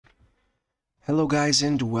Hello guys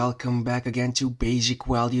and welcome back again to Basic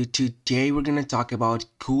Value. Today we're gonna talk about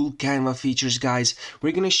cool Canva features, guys.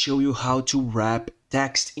 We're gonna show you how to wrap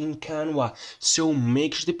text in Canva. So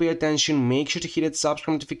make sure to pay attention, make sure to hit that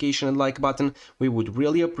subscribe notification and like button. We would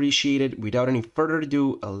really appreciate it. Without any further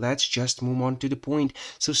ado, let's just move on to the point.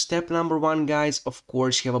 So step number one, guys, of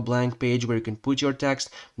course, you have a blank page where you can put your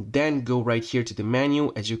text. Then go right here to the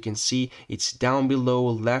menu. As you can see, it's down below,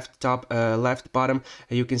 left top, left bottom.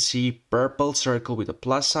 You can see purple circle with a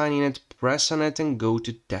plus sign in it. Press on it and go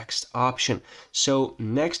to text option. So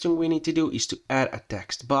next thing we need to do is to add a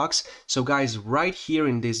text box. So guys, right here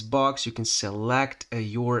in this box you can select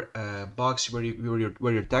your box where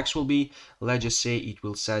your text will be. Let's just say it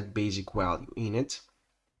will set basic value in it.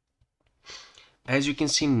 As you can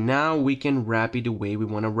see, now we can wrap it the way we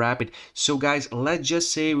want to wrap it. So guys, let's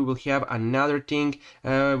just say we will have another thing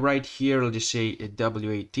right here. Let's just say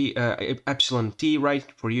epsilon T right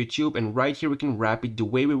for YouTube, and right here we can wrap it the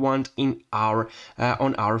way we want in our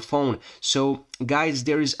on our phone. So guys,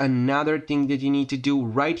 there is another thing that you need to do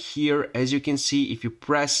right here. As you can see, if you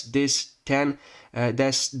press this 10,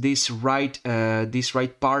 that's this right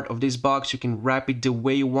part of this box, you can wrap it the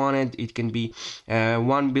way you want it. It can be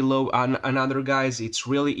one below another, guys. It's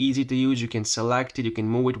really easy to use. You can select it, you can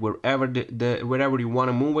move it wherever wherever you want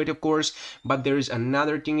to move it, of course. But there is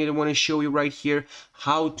another thing that I want to show you right here,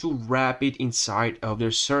 how to wrap it inside of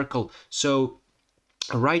the circle. So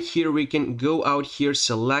right here we can go out here,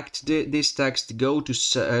 select this text, go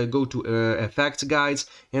to effects, guys,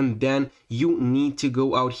 and then you need to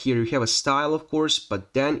go out here. You have a style, of course,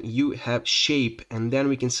 but then you have shape, and then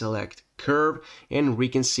we can select curve, and we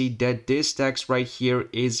can see that this text right here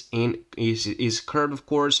is curved, of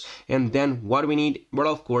course. And then what we need, well,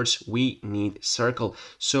 of course, we need circle.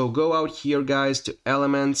 So go out here, guys, to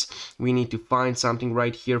elements. We need to find something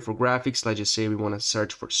right here for graphics. Let's just say we want to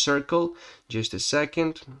search for circle. Just a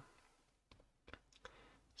second.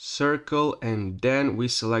 Circle, and then we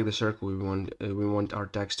select the circle we want our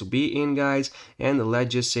text to be in, guys. And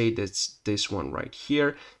let's just say that's this one right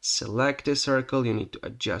here. Select the circle. You need to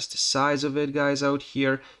adjust the size of it, guys, out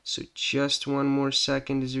here. So just one more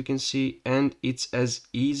second, as you can see, and it's as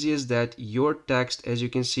easy as that. Your text, as you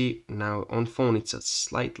can see now on phone, it's a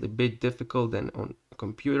slightly bit difficult than on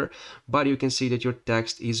computer, but you can see that your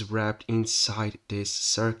text is wrapped inside this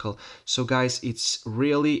circle. So guys, it's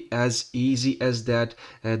really as easy as that.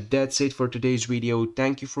 That's it for today's video.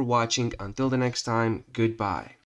 Thank you for watching. Until the next time, goodbye.